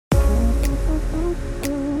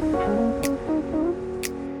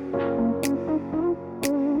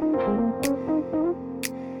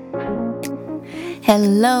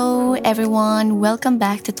Hello, everyone. Welcome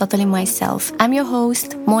back to Totally Myself. I'm your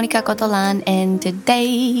host, Monica Cotolan, and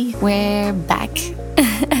today we're back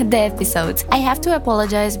at the episode. I have to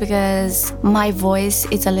apologize because my voice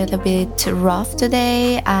is a little bit rough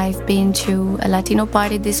today. I've been to a Latino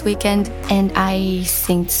party this weekend and I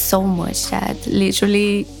sing so much that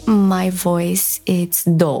literally my voice is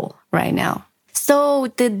dull right now. So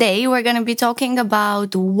today we're going to be talking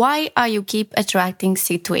about why are you keep attracting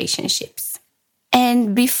situationships.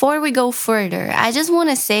 And before we go further, I just want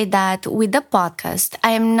to say that with the podcast,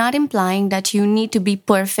 I am not implying that you need to be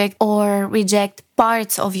perfect or reject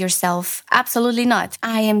parts of yourself. Absolutely not.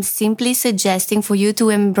 I am simply suggesting for you to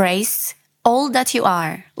embrace all that you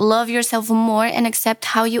are, love yourself more and accept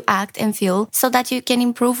how you act and feel so that you can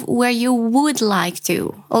improve where you would like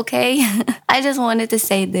to, okay? I just wanted to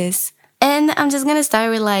say this. And I'm just going to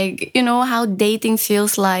start with how dating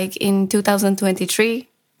feels like in 2023.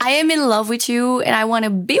 I am in love with you and I want to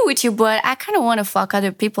be with you, but I kind of want to fuck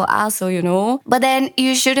other people also. But then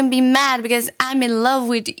you shouldn't be mad because I'm in love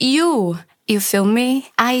with you. You feel me?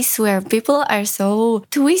 I swear, people are so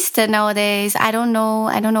twisted nowadays. I don't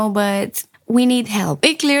know, but we need help.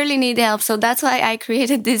 We clearly need help. So that's why I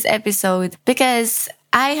created this episode, because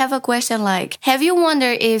I have a question like, have you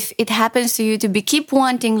wondered if it happens to you to keep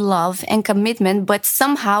wanting love and commitment, but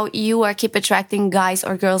somehow you are keep attracting guys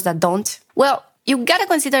or girls that don't? Well, you gotta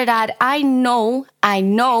consider that I know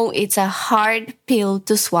it's a hard pill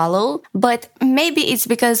to swallow, but maybe it's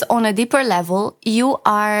because on a deeper level, you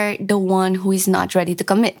are the one who is not ready to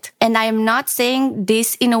commit. And I am not saying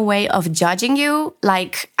this in a way of judging you,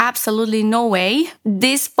 like absolutely no way.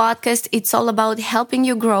 This podcast, it's all about helping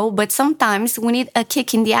you grow, but sometimes we need a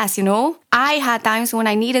kick in the ass, I had times when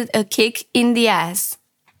I needed a kick in the ass.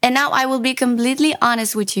 And now I will be completely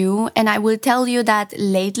honest with you and I will tell you that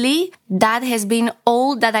lately that has been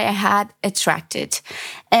all that I had attracted.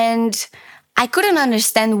 And I couldn't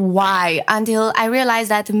understand why until I realized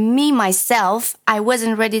that myself, I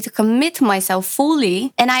wasn't ready to commit myself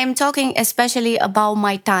fully. And I am talking especially about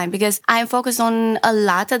my time because I'm focused on a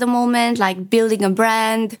lot at the moment, like building a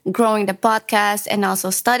brand, growing the podcast, and also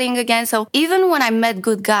studying again. So even when I met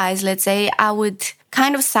good guys, let's say, I would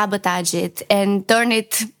kind of sabotage it and turn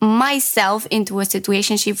it myself into a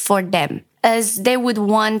situationship for them, as they would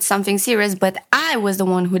want something serious, but I was the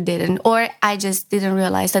one who didn't, or I just didn't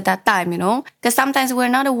realize at that time, because sometimes we're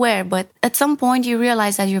not aware, but at some point you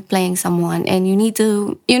realize that you're playing someone and you need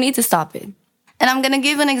to stop it. And I'm going to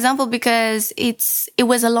give an example because it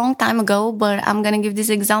was a long time ago, but I'm going to give this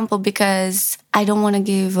example because I don't want to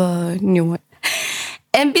give a new one.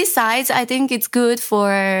 And besides, I think it's good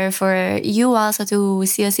for you also to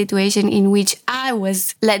see a situation in which I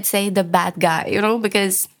was, let's say, the bad guy,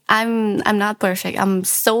 because I'm not perfect. I'm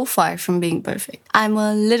so far from being perfect. I'm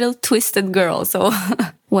a little twisted girl, so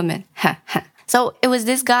women. So it was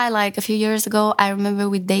this guy like a few years ago. I remember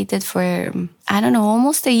we dated for,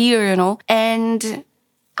 almost a year, and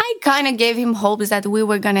I kind of gave him hopes that we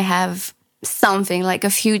were going to have something like a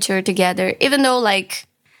future together, even though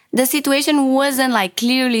the situation wasn't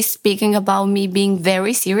clearly speaking about me being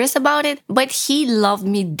very serious about it, but he loved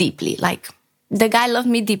me deeply. The guy loved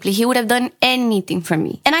me deeply. He would have done anything for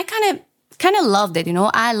me. And I kind of loved it,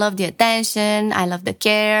 I loved the attention. I loved the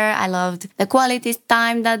care. I loved the quality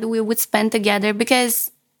time that we would spend together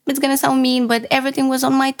because it's going to sound mean, but everything was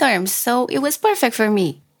on my terms. So it was perfect for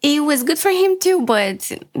me. It was good for him too,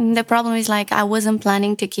 but the problem is I wasn't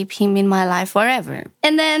planning to keep him in my life forever.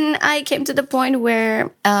 And then I came to the point where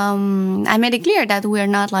I made it clear that we're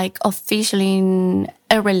not officially in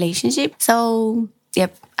a relationship. So,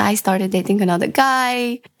 yep, I started dating another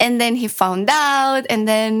guy and then he found out and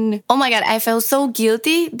then, oh my God, I felt so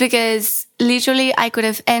guilty because literally I could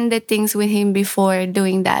have ended things with him before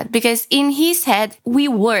doing that because in his head, we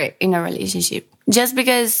were in a relationship. Just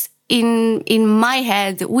because in my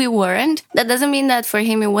head, we weren't. That doesn't mean that for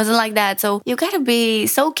him, it wasn't like that. So you gotta be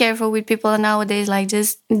so careful with people nowadays.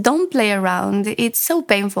 Just don't play around. It's so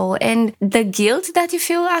painful. And the guilt that you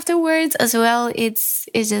feel afterwards as well, it's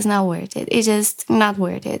just not worth it. It's just not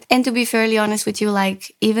worth it. And to be fairly honest with you,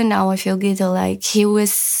 even now I feel guilty. He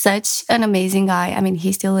was such an amazing guy. I mean,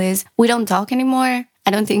 he still is. We don't talk anymore. I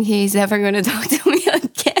don't think he's ever gonna talk to me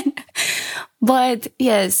again. But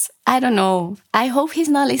yes, I don't know. I hope he's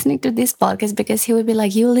not listening to this podcast because he would be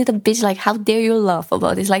like, you little bitch, how dare you laugh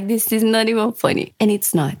about this? This is not even funny. And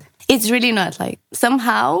it's not. It's really not.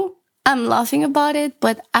 Somehow I'm laughing about it,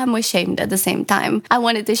 but I'm ashamed at the same time. I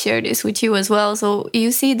wanted to share this with you as well. So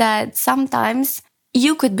you see that sometimes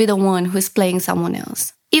you could be the one who's playing someone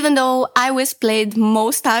else. Even though I was played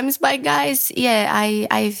most times by guys, yeah,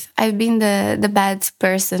 I've been the bad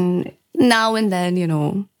person now and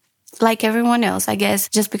then, like everyone else, I guess.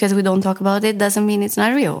 Just because we don't talk about it doesn't mean it's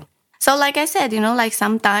not real. So like I said, like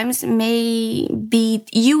sometimes may be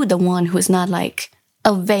you the one who's not like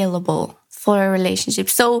available for a relationship.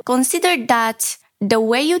 So consider that the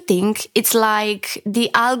way you think, it's like the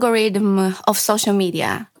algorithm of social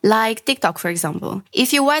media, like TikTok, for example.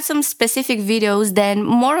 If you watch some specific videos, then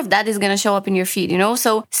more of that is going to show up in your feed,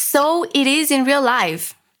 So it is in real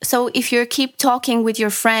life. So if you keep talking with your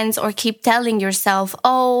friends or keep telling yourself,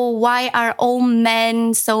 oh, why are all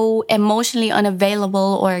men so emotionally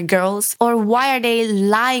unavailable, or girls? Or why are they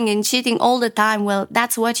lying and cheating all the time? Well,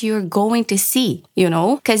 that's what you're going to see,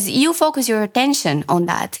 because you focus your attention on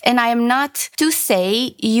that. And I am not to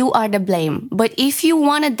say you are the blame, but if you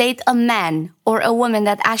want to date a man or a woman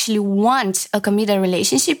that actually wants a committed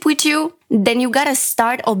relationship with you, then you gotta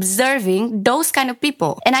start observing those kind of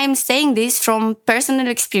people. And I am saying this from personal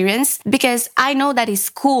experience because I know that it's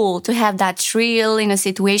cool to have that thrill in a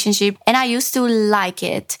situationship. And I used to like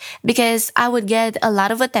it because I would get a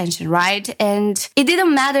lot of attention, right? And it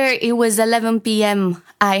didn't matter. It was 11 p.m.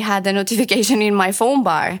 I had a notification in my phone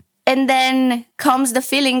bar. And then comes the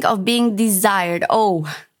feeling of being desired.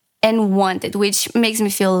 And wanted, which makes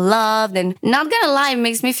me feel loved, and not gonna lie,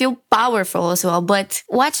 makes me feel powerful as well. But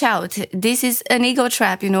watch out. This is an ego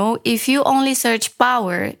trap, If you only search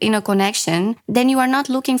power in a connection, then you are not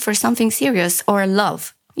looking for something serious or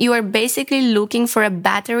love. You are basically looking for a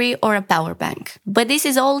battery or a power bank. But this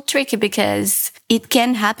is all tricky because it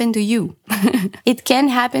can happen to you. It can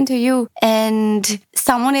happen to you. And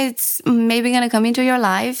someone is maybe going to come into your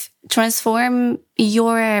life, transform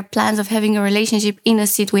your plans of having a relationship in a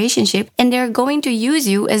situationship, and they're going to use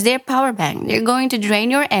you as their power bank. They're going to drain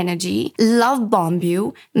your energy, love bomb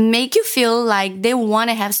you, make you feel like they want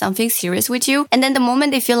to have something serious with you. And then the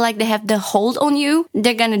moment they feel like they have the hold on you,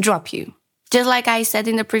 they're going to drop you. Just like I said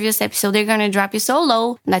in the previous episode, they're going to drop you so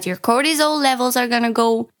low that your cortisol levels are going to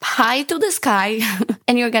go high to the sky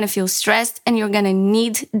and you're going to feel stressed and you're going to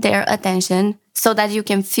need their attention so that you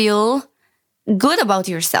can feel good about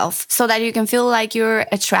yourself, so that you can feel like you're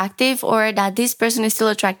attractive or that this person is still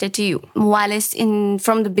attracted to you. While it's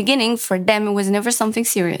from the beginning, for them, it was never something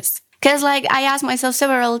serious. Because I asked myself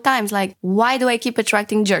several times, why do I keep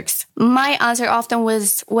attracting jerks? My answer often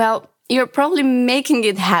was, well, you're probably making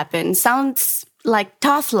it happen. Sounds like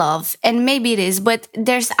tough love, and maybe it is, but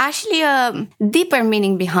there's actually a deeper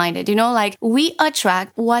meaning behind it. We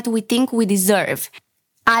attract what we think we deserve.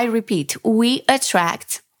 I repeat, we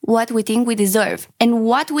attract what we think we deserve. And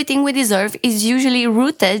what we think we deserve is usually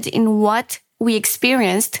rooted in what we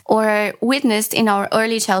experienced or witnessed in our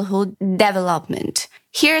early childhood development.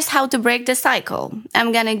 Here's how to break the cycle.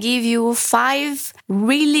 I'm going to give you 5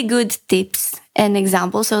 really good tips and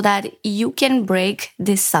examples so that you can break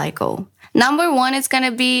this cycle. Number 1 is going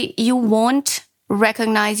to be you won't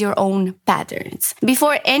recognize your own patterns.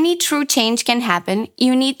 Before any true change can happen,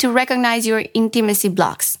 you need to recognize your intimacy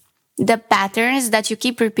blocks, the patterns that you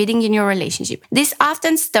keep repeating in your relationship. These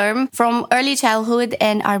often stem from early childhood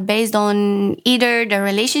and are based on either the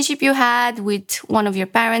relationship you had with one of your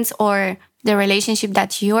parents or the relationship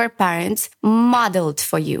that your parents modeled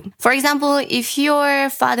for you. For example, if your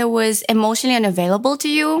father was emotionally unavailable to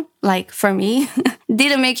you, like for me,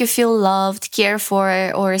 didn't make you feel loved, cared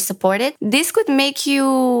for, or supported, this could make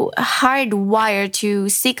you hardwired to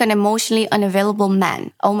seek an emotionally unavailable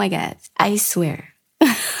man. Oh my God, I swear.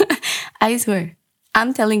 I swear.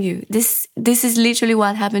 I'm telling you, this is literally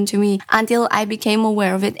what happened to me until I became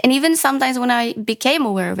aware of it. And even sometimes when I became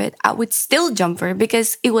aware of it, I would still jump for it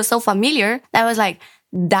because it was so familiar that I was like,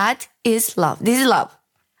 that is love. This is love.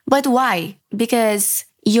 But why? Because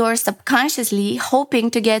you're subconsciously hoping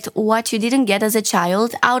to get what you didn't get as a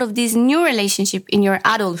child out of this new relationship in your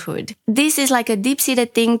adulthood. This is like a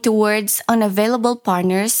deep-seated thing towards unavailable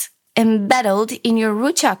partners embedded in your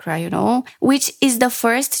root chakra, which is the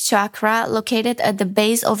first chakra located at the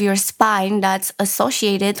base of your spine that's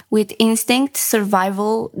associated with instinct,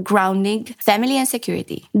 survival, grounding, family, and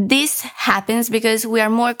security. This happens because we are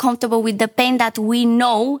more comfortable with the pain that we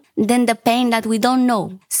know than the pain that we don't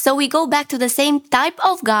know. So we go back to the same type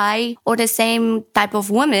of guy or the same type of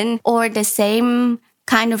woman or the same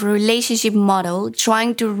kind of relationship model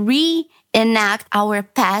trying to reenact our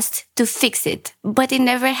past to fix it. But it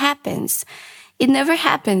never happens. It never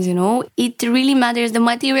happens, It really matters the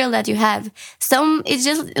material that you have. It's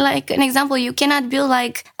just like an example. You cannot build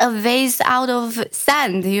like a vase out of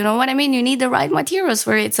sand. You know what I mean? You need the right materials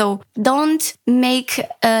for it. So don't make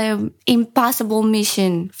an impossible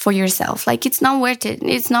mission for yourself. It's not worth it.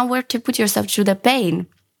 It's not worth to put yourself through the pain.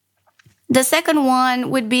 The second one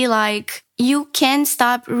would be you can't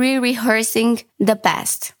stop re-rehearsing the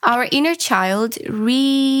past. Our inner child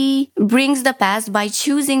brings the past by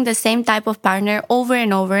choosing the same type of partner over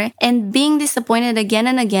and over and being disappointed again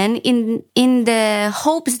and again in the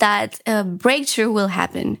hopes that a breakthrough will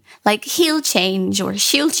happen. Like he'll change or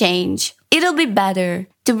she'll change. It'll be better.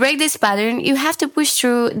 To break this pattern, you have to push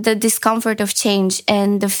through the discomfort of change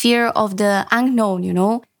and the fear of the unknown,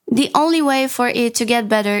 The only way for it to get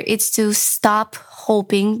better is to stop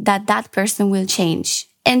hoping that that person will change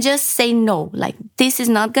and just say no, like this is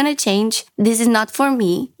not going to change. This is not for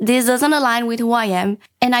me. This doesn't align with who I am,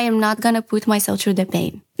 and I am not going to put myself through the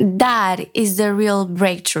pain. That is the real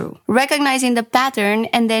breakthrough. Recognizing the pattern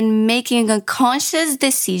and then making a conscious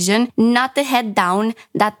decision not to head down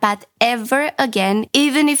that path ever again,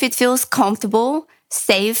 even if it feels comfortable,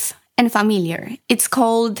 safe, and familiar. It's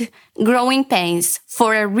called growing pains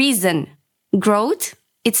for a reason. Growth,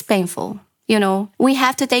 it's painful. We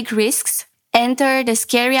have to take risks, enter the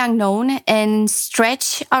scary unknown, and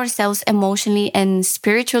stretch ourselves emotionally and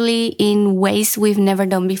spiritually in ways we've never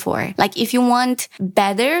done before. Like if you want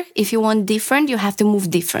better, if you want different, you have to move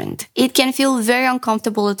different. It can feel very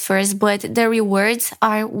uncomfortable at first, but the rewards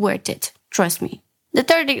are worth it. Trust me. The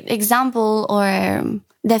third example or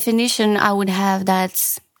definition I would have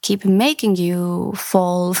that's keep making you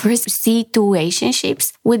fall for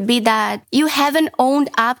situationships would be that you haven't owned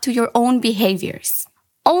up to your own behaviors.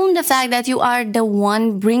 Own the fact that you are the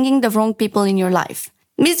one bringing the wrong people in your life.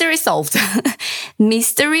 Mystery solved.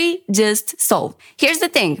 Mystery just solved. Here's the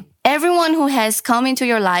thing. Everyone who has come into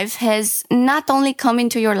your life has not only come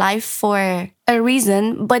into your life for a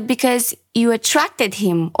reason, but because you attracted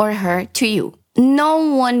him or her to you. No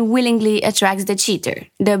one willingly attracts the cheater,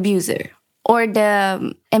 the abuser, or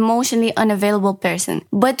the emotionally unavailable person.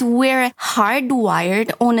 But we're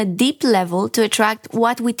hardwired on a deep level to attract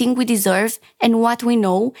what we think we deserve and what we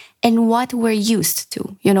know and what we're used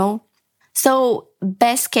to, So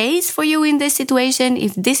best case for you in this situation,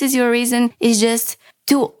 if this is your reason, is just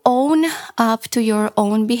to own up to your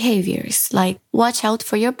own behaviors. Like watch out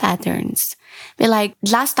for your patterns. Be like,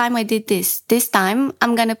 last time I did this. This time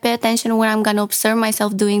I'm going to pay attention when I'm going to observe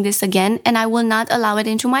myself doing this again, and I will not allow it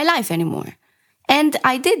into my life anymore. And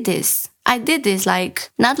I did this like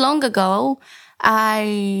not long ago.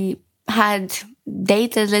 I had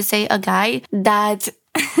dated, let's say, a guy that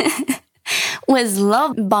was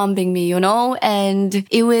love bombing me, and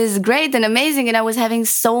it was great and amazing. And I was having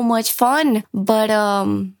so much fun, but,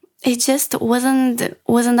 it just wasn't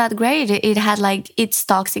that great. It had like its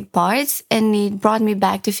toxic parts, and it brought me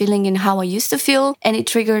back to feeling in how I used to feel, and it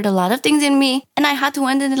triggered a lot of things in me. And I had to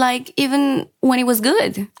end it like even when it was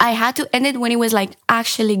good. I had to end it when it was like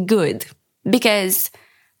actually good, because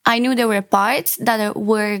I knew there were parts that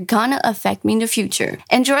were gonna affect me in the future.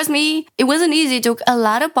 And trust me, it wasn't easy. It took a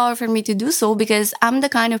lot of power for me to do so, because I'm the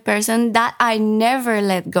kind of person that I never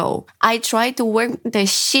let go. I try to work the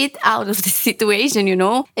shit out of the situation,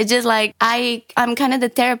 It's just like I'm kind of the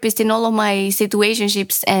therapist in all of my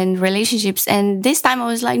situationships and relationships. And this time I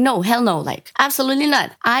was like, no, hell no, like absolutely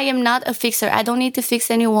not. I am not a fixer. I don't need to fix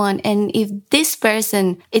anyone. And if this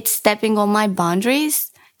person is stepping on my boundaries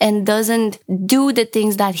and doesn't do the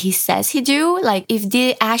things that he says he do, like if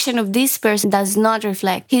the action of this person does not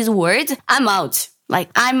reflect his words, I'm out. Like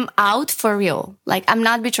I'm out for real. Like I'm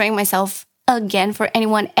not betraying myself again for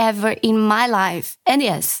anyone ever in my life. And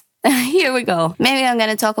yes, here we go. Maybe I'm going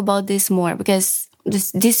to talk about this more, because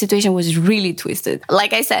this situation was really twisted.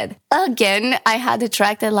 Like I said, again, I had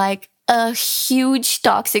attracted like a huge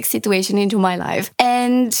toxic situation into my life.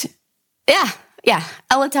 And yeah,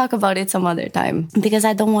 I will talk about it some other time, because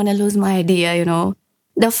I don't want to lose my idea,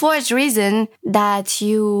 The fourth reason that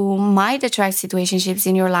you might attract situationships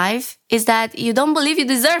in your life is that you don't believe you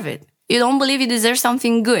deserve it. You don't believe you deserve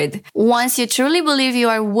something good. Once you truly believe you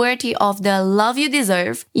are worthy of the love you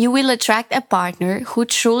deserve, you will attract a partner who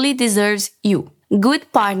truly deserves you.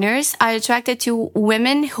 Good partners are attracted to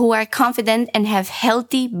women who are confident and have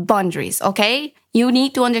healthy boundaries, okay? You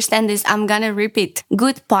need to understand this. I'm gonna repeat.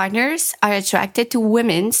 Good partners are attracted to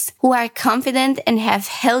women who are confident and have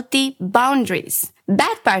healthy boundaries.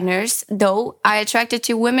 Bad partners, though, are attracted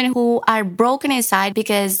to women who are broken inside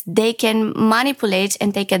because they can manipulate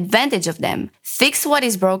and take advantage of them. Fix what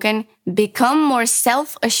is broken, become more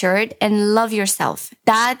self-assured, and love yourself.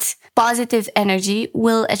 That positive energy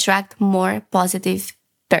will attract more positive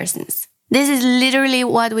persons. This is literally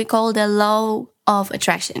what we call the law of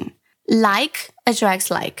attraction. Like attracts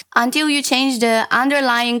like. Until you change the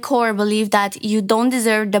underlying core belief that you don't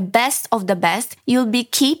deserve the best of the best, you'll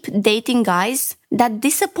keep dating guys that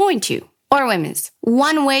disappoint you. or women's.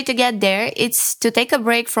 One way to get there is to take a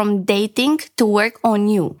break from dating to work on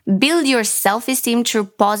you. Build your self-esteem through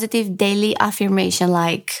positive daily affirmation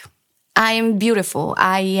like, I am beautiful,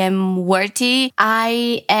 I am worthy,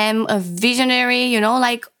 I am a visionary,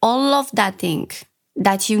 like all of that thing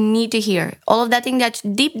that you need to hear. All of that thing that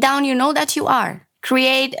deep down you know that you are.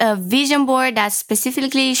 Create a vision board that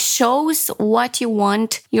specifically shows what you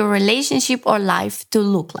want your relationship or life to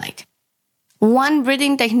look like. One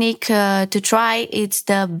breathing technique to try is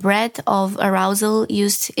the breath of arousal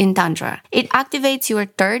used in Tantra. It activates your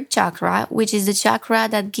third chakra, which is the chakra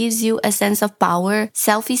that gives you a sense of power,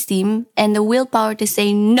 self-esteem, and the willpower to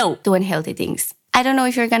say no to unhealthy things. I don't know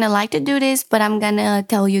if you're gonna like to do this, but I'm gonna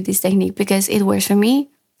tell you this technique because it works for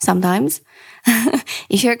me sometimes.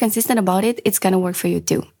 If you're consistent about it, it's gonna work for you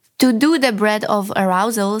too. To do the breath of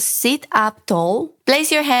arousal, sit up tall,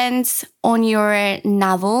 place your hands on your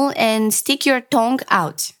navel and stick your tongue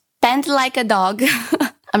out. Pant like a dog.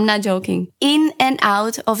 I'm not joking. In and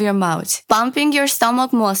out of your mouth, pumping your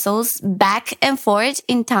stomach muscles back and forth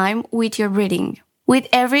in time with your breathing. With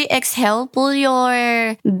every exhale, pull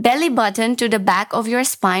your belly button to the back of your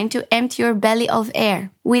spine to empty your belly of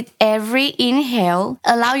air. With every inhale,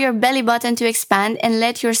 allow your belly button to expand and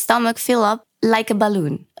let your stomach fill up like a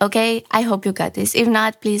balloon, okay? I hope you got this. If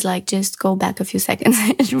not, please just go back a few seconds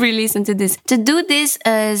and re-listen to this. To do this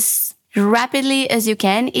as rapidly as you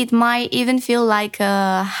can, it might even feel like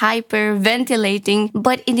hyperventilating,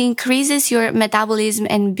 but it increases your metabolism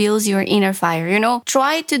and builds your inner fire,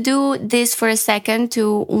 Try to do this for a second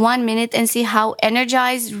to 1 minute and see how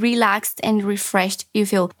energized, relaxed, and refreshed you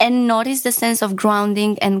feel. And notice the sense of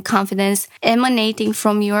grounding and confidence emanating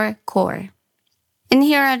from your core. And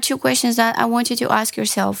here are 2 questions that I want you to ask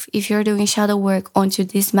yourself if you're doing shadow work onto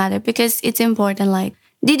this matter, because it's important.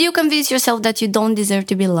 Did you convince yourself that you don't deserve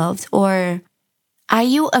to be loved? Or are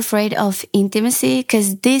you afraid of intimacy?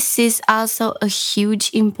 Because this is also a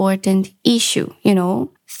huge, important issue,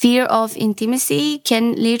 Fear of intimacy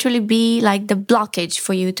can literally be like the blockage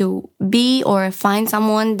for you to be or find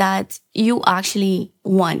someone that you actually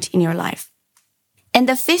want in your life. And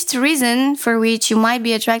the 5th reason for which you might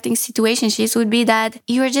be attracting situationships would be that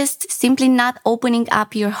you're just simply not opening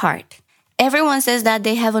up your heart. Everyone says that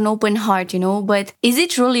they have an open heart, but is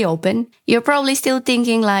it truly open? You're probably still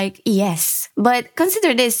thinking yes. But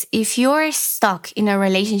consider this, if you're stuck in a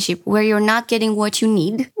relationship where you're not getting what you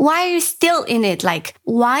need, why are you still in it?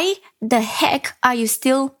 Why the heck are you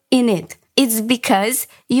still in it? It's because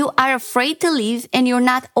you are afraid to leave and you're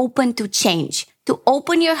not open to change. To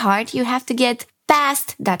open your heart, you have to get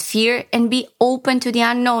past that fear and be open to the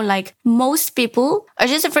unknown. Most people are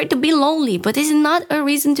just afraid to be lonely, but this is not a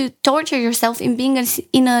reason to torture yourself in being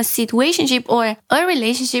in a situationship or a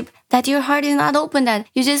relationship that your heart is not open, that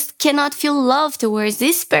you just cannot feel love towards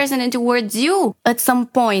this person and towards you at some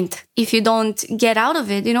point if you don't get out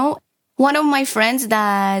of it, One of my friends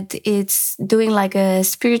that it's doing a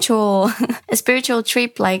spiritual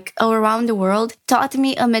trip all around the world taught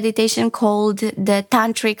me a meditation called the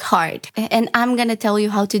Tantric Heart. And I'm going to tell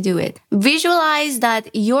you how to do it. Visualize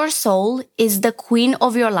that your soul is the queen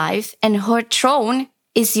of your life and her throne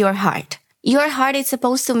is your heart. Your heart is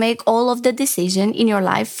supposed to make all of the decision in your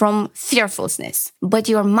life from fearfulness, but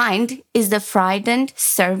your mind is the frightened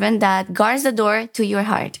servant that guards the door to your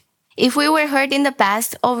heart. If we were hurt in the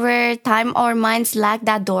past, over time, our minds lack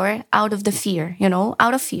that door out of the fear,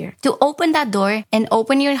 out of fear. To open that door and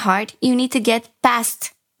open your heart, you need to get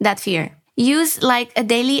past that fear. Use a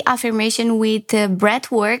daily affirmation with breath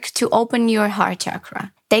work to open your heart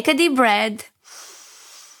chakra. Take a deep breath.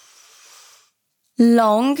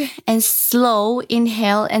 Long and slow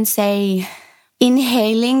inhale and say,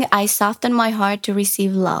 inhaling, I soften my heart to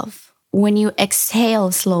receive love. When you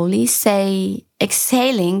exhale slowly, say,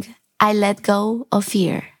 exhaling, I let go of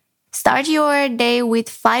fear. Start your day with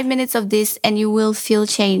 5 minutes of this and you will feel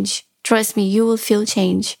change. Trust me, you will feel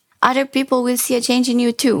change. Other people will see a change in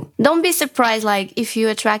you too. Don't be surprised if you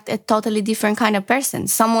attract a totally different kind of person,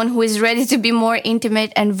 someone who is ready to be more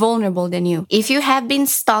intimate and vulnerable than you. If you have been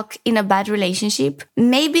stuck in a bad relationship,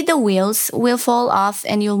 maybe the wheels will fall off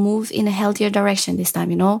and you'll move in a healthier direction this time,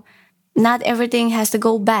 Not everything has to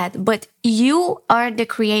go bad, but you are the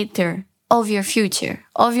creator of your future,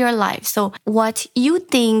 of your life. So what you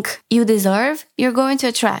think you deserve, you're going to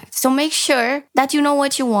attract. So make sure that you know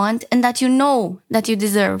what you want and that you know that you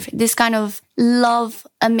deserve this kind of love,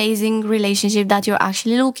 amazing relationship that you're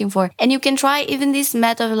actually looking for. And you can try even this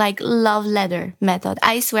method love letter method.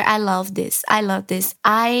 I swear I love this. I love this.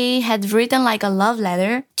 I had written a love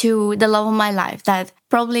letter to the love of my life that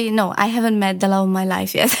probably, no, I haven't met the love of my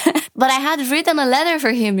life yet. But I had written a letter for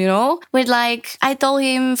him, with like, I told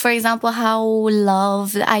him, for example, how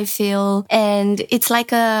loved I feel. And it's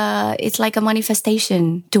like a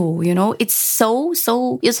manifestation tool, It's so,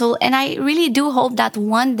 so useful. And I really do hope that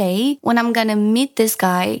one day when I'm going to meet this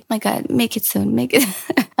guy, my God, make it soon, make it.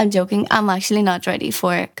 I'm joking. I'm actually not ready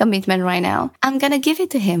for commitment right now. I'm going to give it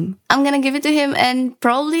to him. And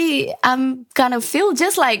probably I'm going to feel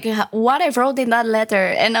just like what I wrote in that letter.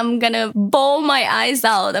 And I'm going to bawl my eyes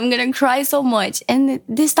out. I'm going to cry so much. And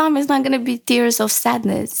this time it's not going to be tears of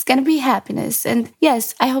sadness. It's going to be happiness. And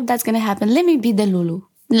yes, I hope that's going to happen. Let me be the Lulu.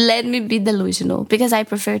 Let me be delusional, because I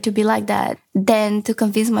prefer to be like that than to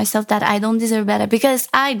convince myself that I don't deserve better, because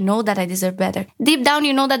I know that I deserve better. Deep down,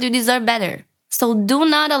 you know that you deserve better. So do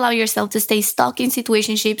not allow yourself to stay stuck in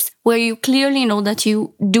situationships where you clearly know that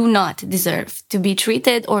you do not deserve to be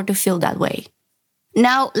treated or to feel that way.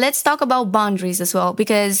 Now, let's talk about boundaries as well,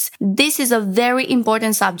 because this is a very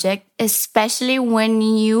important subject, especially when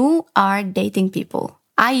you are dating people.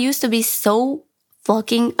 I used to be so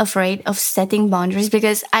fucking afraid of setting boundaries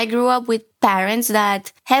because I grew up with parents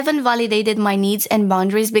that haven't validated my needs and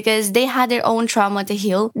boundaries because they had their own trauma to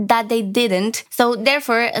heal that they didn't. So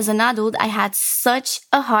therefore, as an adult, I had such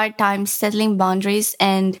a hard time settling boundaries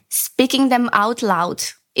and speaking them out loud.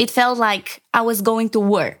 It felt like I was going to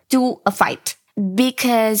war, to a fight,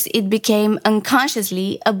 because it became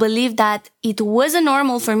unconsciously a belief that it wasn't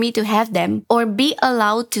normal for me to have them or be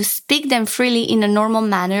allowed to speak them freely in a normal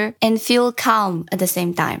manner and feel calm at the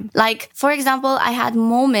same time. Like, for example, I had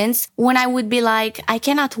moments when I would be like, I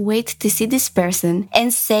cannot wait to see this person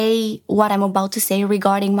and say what I'm about to say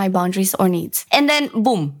regarding my boundaries or needs. And then,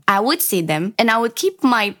 boom, I would see them and I would keep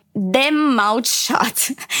my damn mouth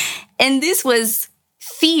shut. And this was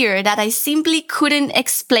fear that I simply couldn't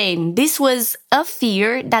explain. This was a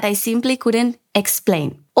fear that I simply couldn't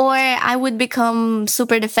explain. Or I would become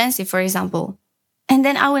super defensive, for example. And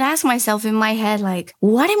then I would ask myself in my head, like,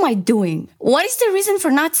 what am I doing? What is the reason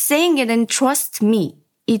for not saying it? And trust me,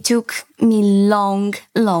 it took me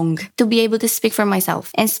long to be able to speak for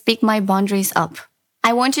myself and speak my boundaries up.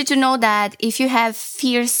 I want you to know that if you have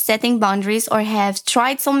fear setting boundaries or have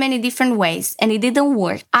tried so many different ways and it didn't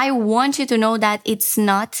work, I want you to know that it's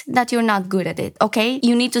not that you're not good at it, okay?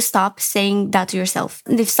 You need to stop saying that to yourself.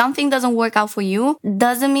 And if something doesn't work out for you,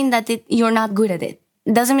 doesn't mean that you're not good at it.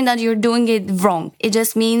 It doesn't mean that you're doing it wrong. It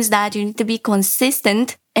just means that you need to be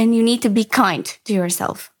consistent and you need to be kind to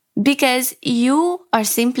yourself because you are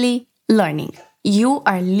simply learning. You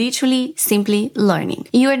are literally simply learning.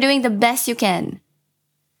 You are doing the best you can.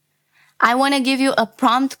 I want to give you a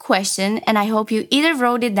prompt question, and I hope you either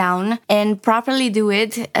wrote it down and properly do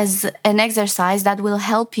it as an exercise that will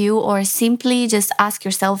help you, or simply just ask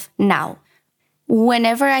yourself now.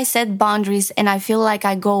 Whenever I set boundaries and I feel like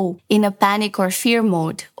I go in a panic or fear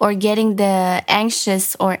mode or getting the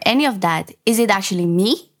anxious or any of that, is it actually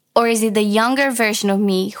me? Or is it the younger version of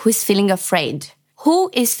me who's feeling afraid?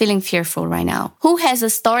 Who is feeling fearful right now? Who has a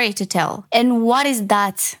story to tell? And what is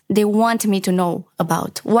that they want me to know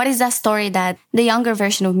about? What is that story that the younger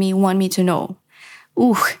version of me want me to know?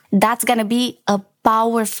 Ooh, that's gonna be a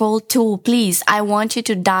powerful tool. Please, I want you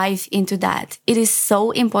to dive into that. It is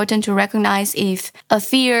so important to recognize if a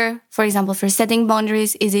fear, for example, for setting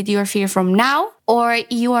boundaries, is it your fear from now? Or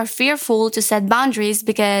you are fearful to set boundaries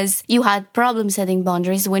because you had problems setting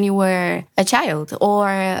boundaries when you were a child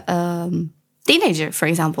or teenager, for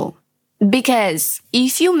example. Because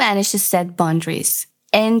if you manage to set boundaries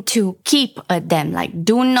and to keep at them, like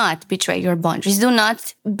do not betray your boundaries, do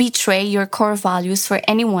not betray your core values for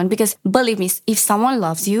anyone, because believe me, if someone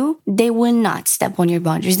loves you, they will not step on your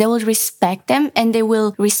boundaries. They will respect them and they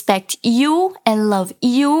will respect you and love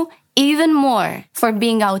you even more for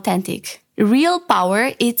being authentic. Real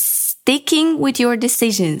power is sticking with your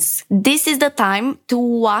decisions. This is the time to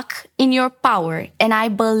walk in your power. And I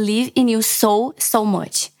believe in you so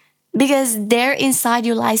much. Because there inside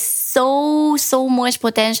you lies so much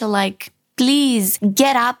potential. Like, please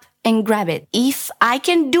get up and grab it. If I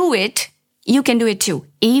can do it, you can do it too.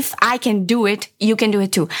 If I can do it, you can do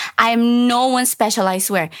it too. I am no one special, I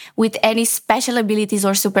swear, with any special abilities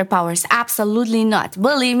or superpowers. Absolutely not.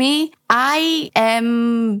 Believe me, I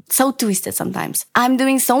am so twisted sometimes. I'm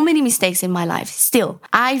doing so many mistakes in my life. Still,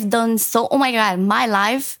 I've done oh my God, my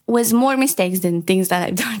life was more mistakes than things that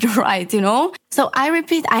I've done right, So I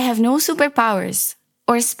repeat, I have no superpowers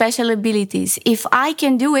or special abilities. If I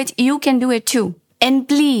can do it, you can do it too. And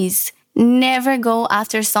please, Never go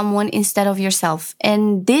after someone instead of yourself.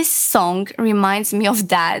 And this song reminds me of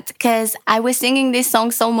that because I was singing this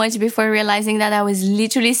song so much before realizing that I was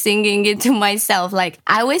literally singing it to myself. Like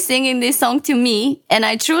I was singing this song to me and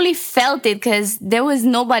I truly felt it because there was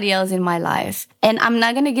nobody else in my life. And I'm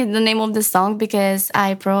not going to give the name of the song because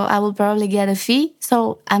I will probably get a fee.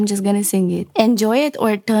 So I'm just going to sing it. Enjoy it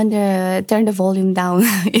or turn the volume down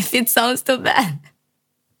if it sounds too bad.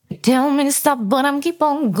 Tell me to stop, but I'm keep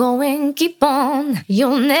on going, keep on.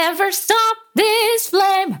 You'll never stop this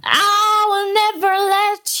flame. I will never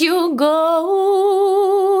let you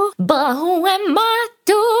go. But who am I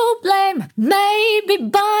to blame? Maybe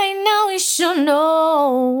by now you should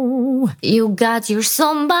know. You got your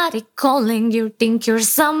somebody calling. You think you're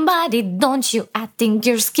somebody, don't you? I think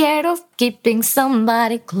you're scared of keeping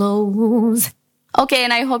somebody close. Okay,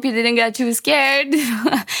 and I hope you didn't get too scared.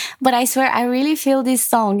 But I swear, I really feel this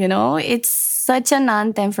song, It's such an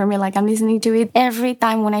anthem for me. Like, I'm listening to it every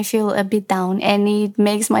time when I feel a bit down. And it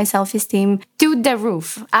makes my self-esteem to the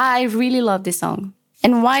roof. I really love this song.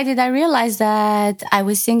 And why did I realize that I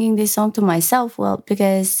was singing this song to myself? Well,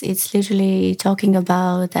 because it's literally talking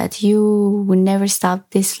about that you will never stop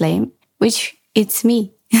this flame, which it's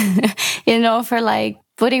me, for like,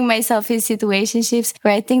 putting myself in situationships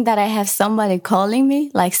where I think that I have somebody calling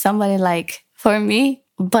me, like somebody like for me,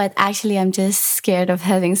 but actually I'm just scared of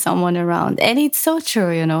having someone around. And it's so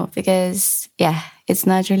true, because it's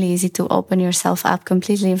not really easy to open yourself up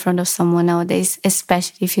completely in front of someone nowadays,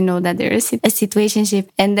 especially if you know that there is a situationship.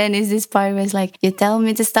 And then is this part where it's like, you tell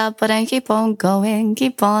me to stop, but I keep on going,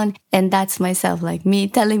 keep on. And that's myself, like me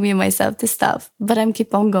telling me myself to stop, but I'm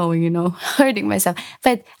keep on going, hurting myself.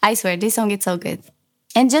 But I swear, this song is so good.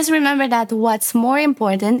 And just remember that what's more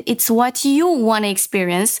important, it's what you want to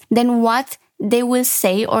experience than what they will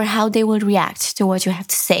say or how they will react to what you have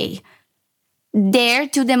to say. Dare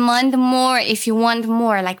to demand more if you want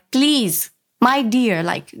more. Like, please, my dear,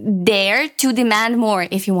 like, dare to demand more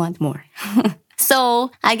if you want more.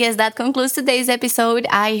 So I guess that concludes today's episode.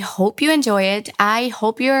 I hope you enjoy it. I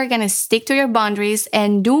hope you're going to stick to your boundaries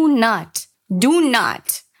and do not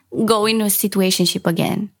go into a situationship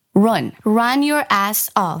again. Run your ass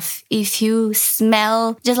off if you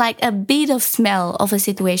smell just like a bit of smell of a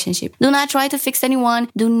situationship. Do not try to fix anyone.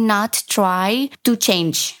 Do not try to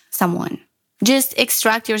change someone. Just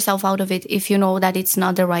extract yourself out of it if you know that it's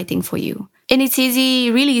not the right thing for you. And it's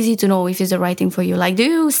really easy to know if it's the right thing for you. Like, do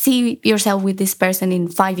you see yourself with this person in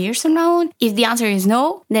 5 years from now? If the answer is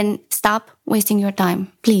no, then stop wasting your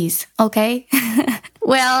time, please. Okay?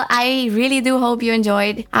 Well, I really do hope you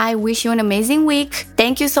enjoyed. I wish you an amazing week.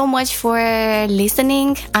 Thank you so much for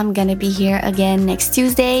listening. I'm gonna be here again next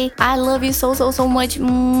Tuesday. I love you so much.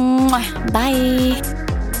 Bye.